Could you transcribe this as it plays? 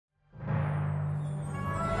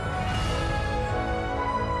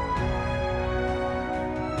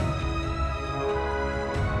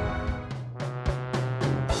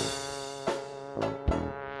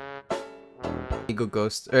go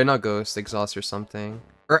ghost, or not ghost, exhaust or something.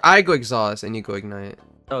 Or I go exhaust and you go ignite.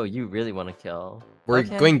 Oh, you really want to kill? We're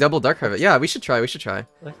going double dark harvest. Yeah, we should try. Okay,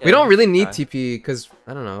 We don't really need TP because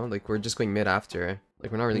I don't know. Like we're just going mid after.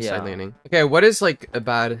 Like we're not really side laning. Okay, what is like a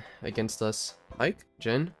bad against us? Like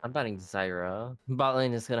Jin? I'm batting Zyra. Bot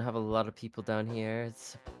lane is gonna have a lot of people down here.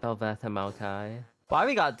 It's Bel'Veth and Maokai. Why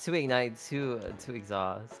we got 2 ignite, 2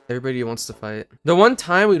 exhaust? Everybody wants to fight. The one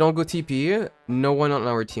time we don't go TP, no one on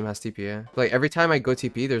our team has TP. Like every time I go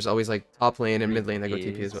TP, there's always like top lane and mid lane that go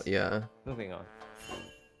TP as well. Yeah. Moving on.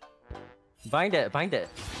 Bind it, bind it.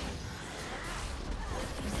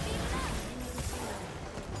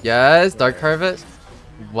 Yes, Dark Harvest.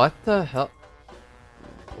 What the hell?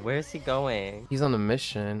 Where's he going? He's on a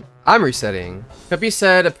mission. I'm resetting. Peppy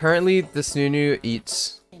said apparently this Nunu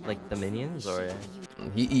eats. Like the minions or?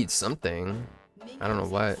 He eats something. I don't know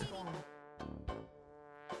what.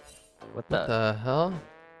 What the hell?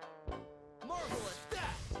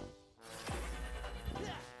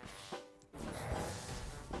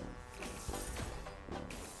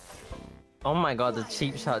 Oh my god, the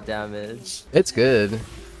cheap shot damage. It's good.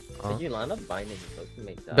 Did you line up binding to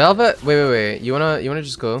make that? Bel'Veth, wait. You wanna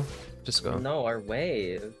just go? Just go. No, our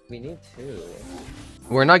wave. We need 2.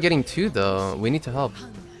 We're not getting 2 though. We need to help.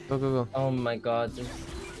 Go. Oh my god, there's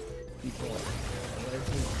people. What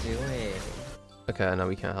is he doing? Okay, no,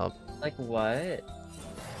 we can't help. Like what?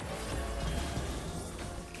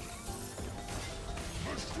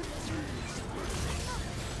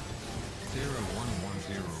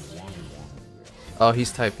 Oh,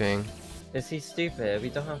 he's typing. Is he stupid? We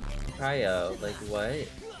don't have cryo. Like what?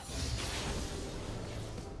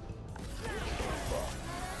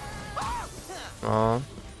 Oh.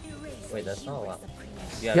 Wait, that's not a lot.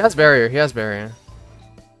 He has barrier. He has barrier.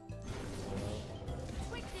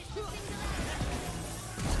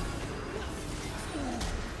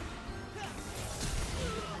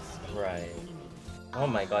 Right. Oh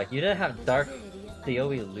my god, you didn't have dark. They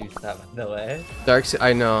always lose that, by the way.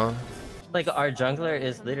 I know. Like our jungler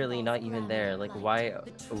is literally not even there. Like why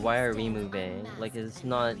are we moving? Like it's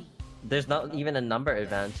not. There's not even a number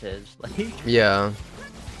advantage. Like yeah.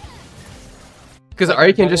 Because like,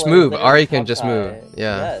 Ari can just move. Ari can just move.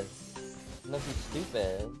 Yeah. Yes. Nothing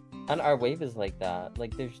stupid. And our wave is like that.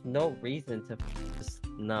 Like there's no reason to just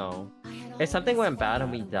no. If something went bad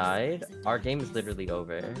and we died, our game is literally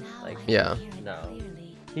over. Like yeah. No.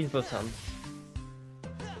 He's both some.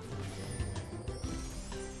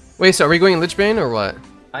 Wait, so are we going Lich Bane or what?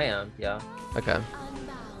 I am, yeah. Okay.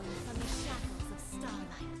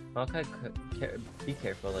 Okay, be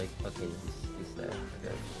careful, like, okay, he's there.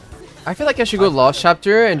 Okay. I feel like I should go Lost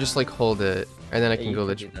Chapter and just like hold it. And then I can go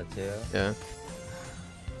Lich. Do that too. Yeah.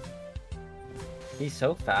 He's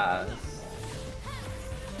so fast.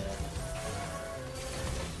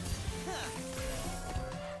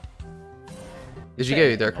 Did you get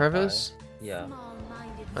your Dark Harvest? Yeah.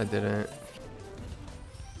 I didn't.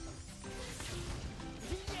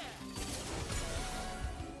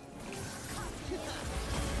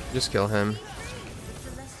 Just kill him.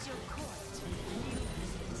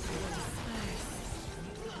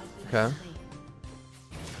 Okay.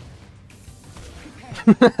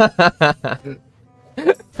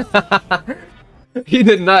 He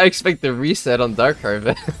did not expect the reset on Dark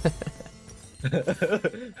Harvest. The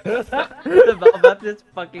Bel'Veth is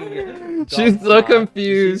fucking. She's so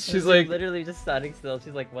confused. She's like literally just standing still.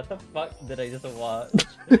 She's like, "What the fuck did I just watch?"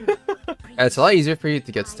 It's a lot easier for you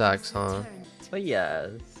to get stacks, huh? But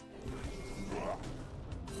yes.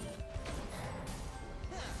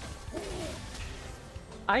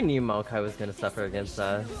 I knew Maokai was gonna suffer against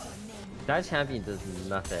us. That champion does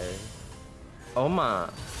nothing. Oh my.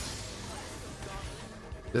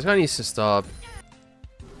 This guy needs to stop.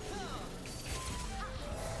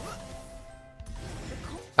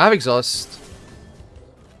 I have exhaust.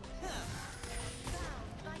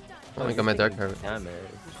 Oh my god, my Dark Harvest. I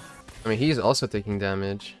mean, he's also taking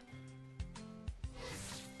damage.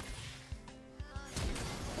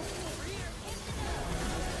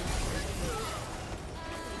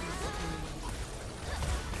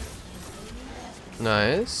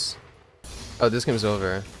 Nice. Oh, this game's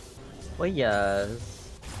over. Well,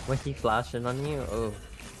 yes. Was he flashing on you? Oh.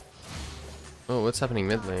 Oh, what's happening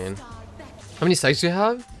mid lane? How many stacks do you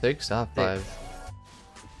have? 6? I have 5.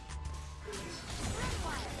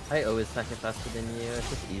 I always stack it faster than you. It's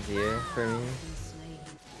just easier for me.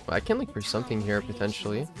 Well, I can look for something here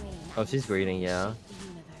potentially. Oh, she's greeting, yeah.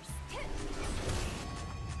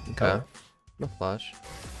 Okay. Oh. No flash.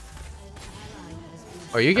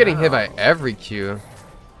 Oh, you're getting hit by every Q.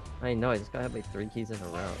 I know, I just got hit by 3 keys in a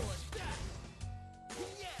row.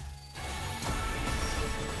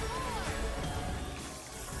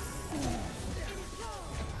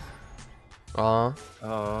 Aw.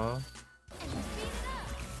 Oh.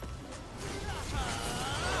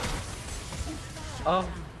 Oh.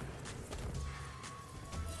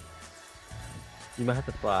 You might have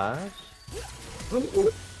to flash.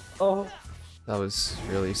 Oh. That was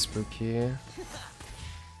really spooky.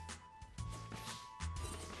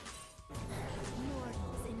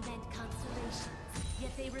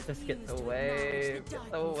 Just get the wave.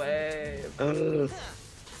 Get the wave.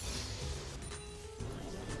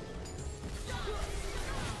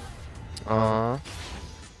 Aw.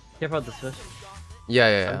 Careful of the switch.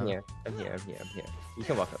 Yeah. I'm here. I'm here. I'm here. I'm here. You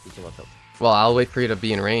can walk up. You can walk up. Well, I'll wait for you to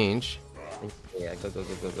be in range. Yeah, go.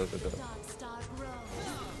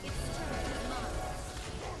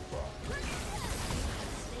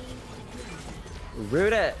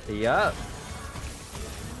 Root it! Yup!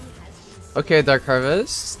 Okay, Dark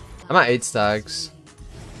Harvest. I'm at 8 stacks.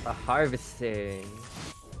 A harvesting.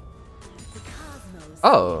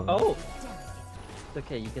 Oh. Oh! It's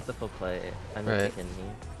okay, you get the full play. I'm Right. taking me.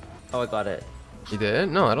 Oh, I got it. You did?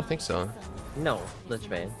 No, I don't think so. No, Lich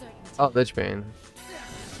Bane. Oh, Lich Bane.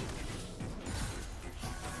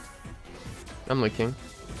 I'm looking.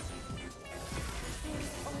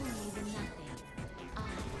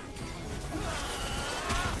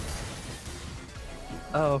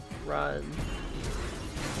 Oh, run.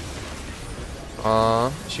 Aw,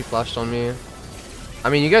 she flashed on me. I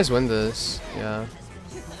mean, you guys win this. Yeah.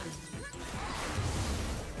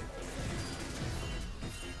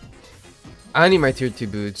 I need my tier 2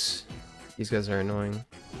 boots. These guys are annoying.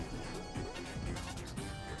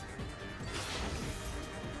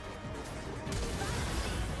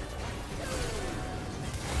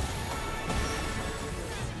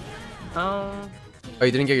 Oh,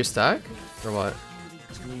 you didn't get your stack? Or what?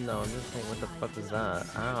 no, I'm just saying, what the fuck was that?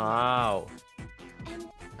 Ow!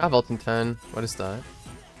 I have ult in 10. What is that?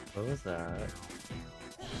 What was that?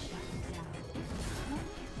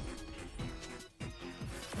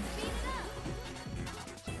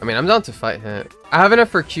 I mean, I'm down to fight him. I have enough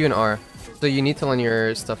for Q and R. So you need to learn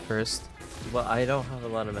your stuff first. Well, I don't have a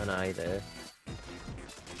lot of mana either.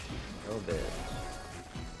 A little bit.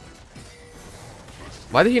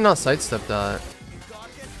 Why did he not sidestep that?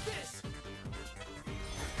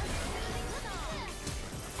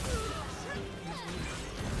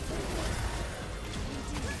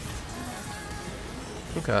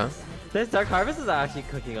 Okay. This Dark Harvest is actually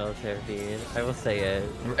cooking on the Seraphine. I will say it.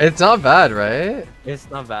 It's not bad, right? It's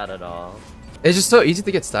not bad at all. It's just so easy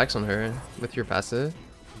to get stacks on her with your passive.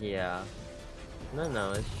 Yeah.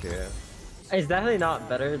 No, it's true. It's definitely not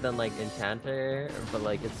better than like Enchanter, but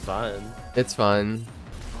like it's fun. It's fun.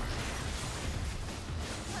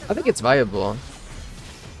 I think it's viable.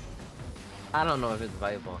 I don't know if it's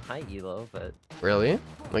viable in high elo, but Really?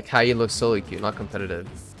 Like how you look solo queue, not competitive.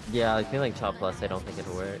 yeah, I feel like Chop Plus, I don't think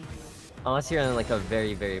it'll work. Unless you're in like a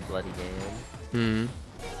very, very bloody game.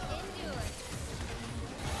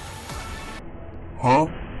 Huh?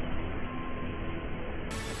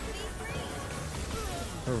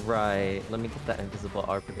 Right, let me get that invisible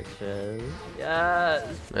R prediction. Yes!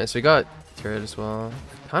 Nice, we got turret as well.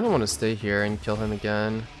 Kinda wanna stay here and kill him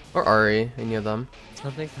again. Or Ari, any of them.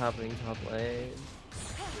 Something's happening top lane.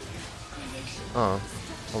 Oh,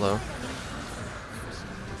 hello.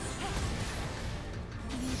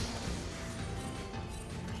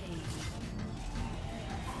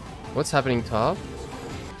 What's happening top?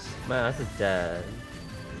 Man, that's a dead.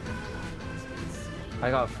 I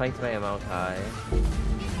got flanked by a Maokai.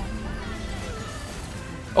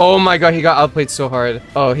 Oh my god, he got outplayed so hard.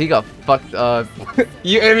 Oh, he got fucked up.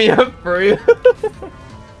 You ate me up for real.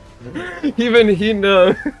 Even he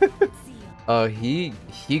knows. Oh, he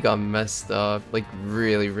got messed up. Like,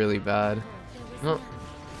 really, really bad. Oh,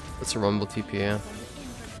 that's a Rumble TP, yeah.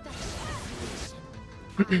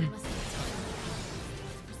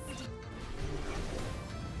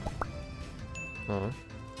 Oh.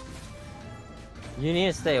 You need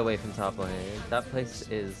to stay away from top lane. That place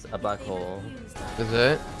is a black hole. Is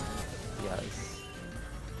it? Yes.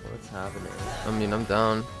 What's happening? I mean, I'm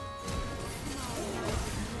down.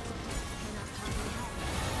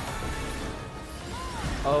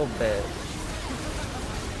 Oh, bitch.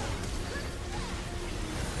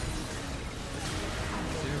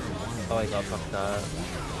 Oh, I got fucked up.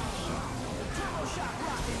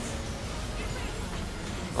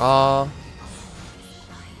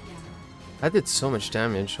 I did so much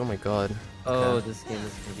damage. Oh my god. Oh, Okay. this game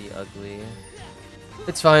is gonna be ugly.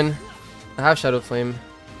 It's fine. I have Shadow Flame.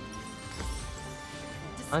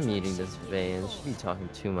 I'm muting this Vayne. She'd be talking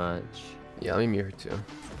too much. Yeah, let me mute her too.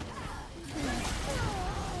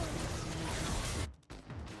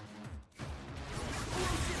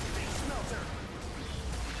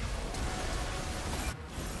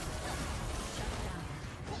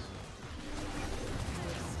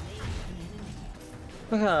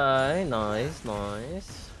 Okay, nice,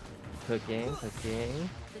 nice. Cooking.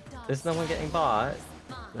 There's no one getting bought.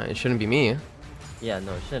 It shouldn't be me. Yeah,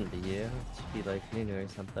 no, it shouldn't be you. It should be like Nunu or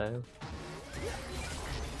something.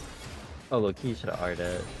 Oh, look, he should have arted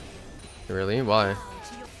it. Really? Why?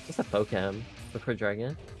 It's a Pokemon before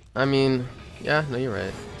Dragon. I mean, yeah, no, you're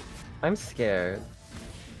right. I'm scared.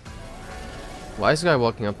 Why is the guy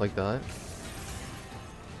walking up like that?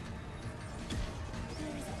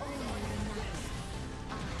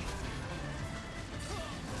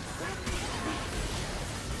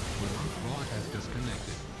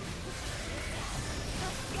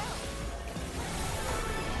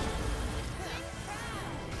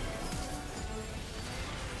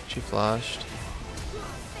 She flashed.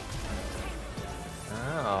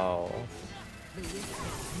 Ow.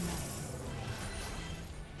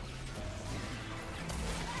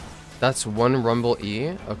 That's one Rumble E?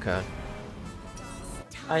 Okay.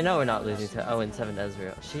 I know we're not losing to 0-7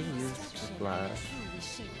 Ezreal. She used Flash.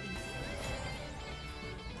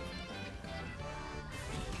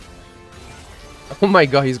 Oh my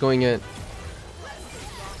god, he's going in.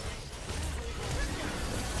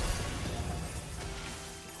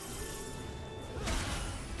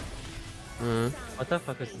 What the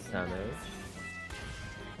fuck is this damage?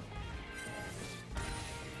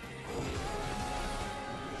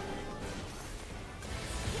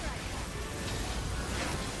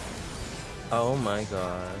 Oh my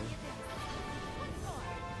god.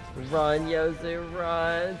 Run, Yozu,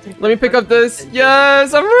 run! Let me pick up this!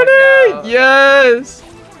 Yes! I'm running! Yes!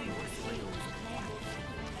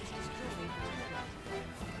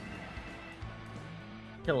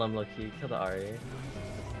 Kill him, Loki. Kill the Ari.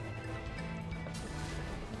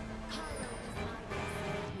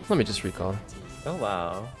 Let me just recall. Oh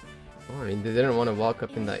wow. Oh, I mean, they didn't want to walk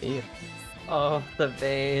up in that E. Oh, the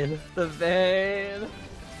vein. The vein!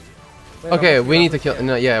 Wait, Okay, we need to kill.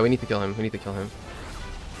 No, yeah, we need to kill him. We need to kill him.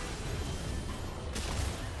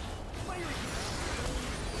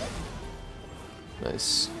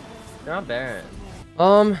 Nice. They're on Baron.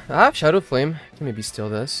 I have Shadow Flame. I can maybe steal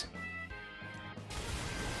this.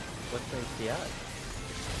 What's the HP at?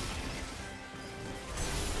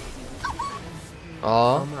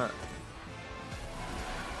 Oh. my.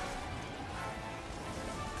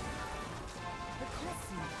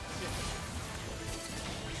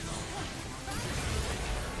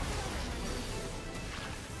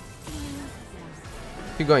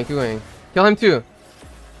 Keep going, keep going. Kill him too.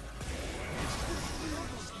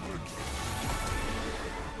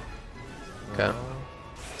 Okay.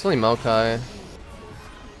 It's only Maokai.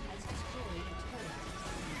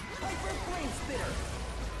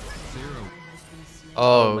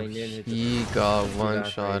 Oh, he got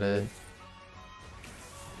one-shotted.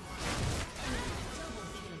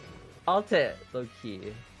 Alt it, low key.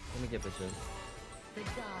 Let me get vision.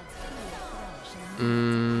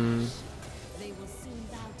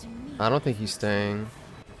 I don't think he's staying.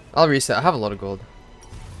 I'll reset. I have a lot of gold.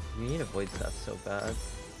 You need to avoid stuff so bad.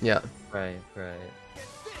 Yeah. Right.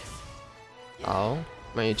 Ow.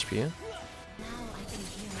 My HP.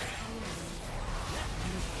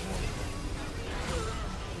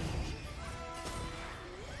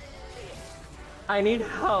 I need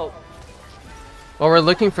help. Well, we're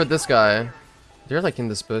looking for this guy. They're like in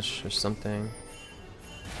this bush or something.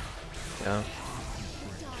 Yeah.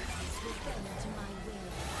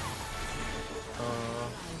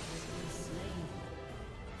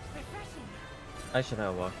 I should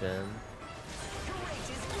have walked in.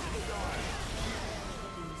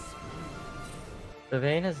 The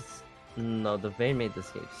vein has... No, the vein made this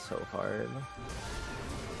game so hard.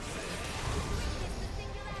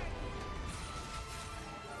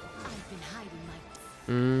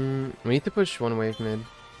 We need to push one wave mid.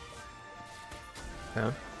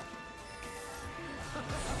 Yeah.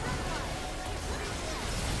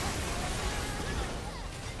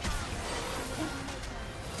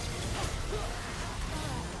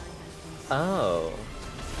 Oh.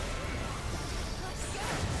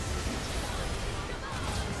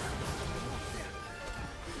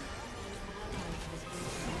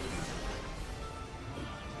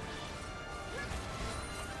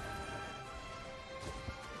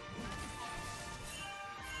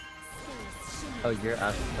 Oh, your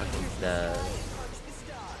ass is fucking dead.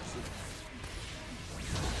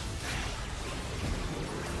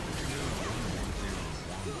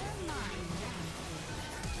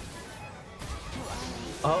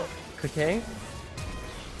 Oh, cooking?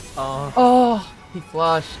 Oh, he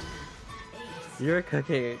flashed. You're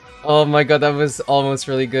cooking. Oh my god, that was almost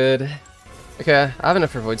really good. Okay, I have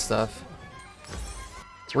enough for void stuff.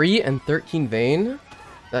 3 and 13 vein?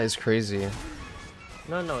 That is crazy.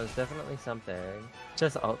 No, it's definitely something.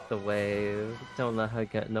 Just ult the wave. Don't let her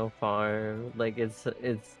get no farm. Like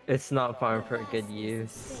it's not farm for good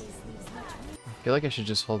use. I feel like I should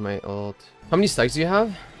just hold my ult. How many stacks do you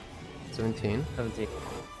have? 17. 17.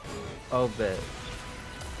 Oh, bit.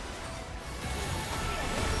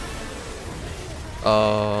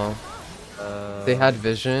 Oh. They had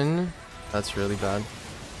vision. That's really bad.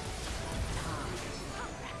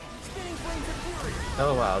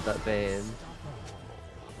 Oh wow, that bane.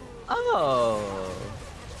 Oh.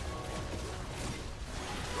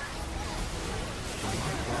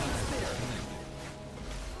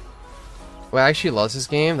 Wait, I actually lost this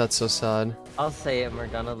game? That's so sad. I'll say it,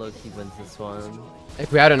 Morgana low-key wins this one.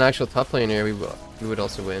 If we had an actual top laner, we would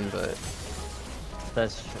also win, but...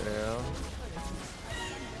 That's true.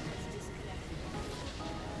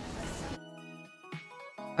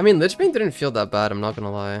 I mean, Lichbane didn't feel that bad, I'm not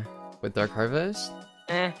gonna lie. With Dark Harvest?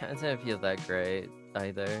 I didn't feel that great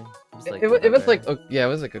either. It was like, It was like, yeah, it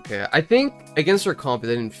was like, okay. I think against her comp, it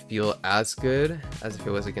didn't feel as good as if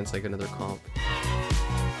it was against like another comp.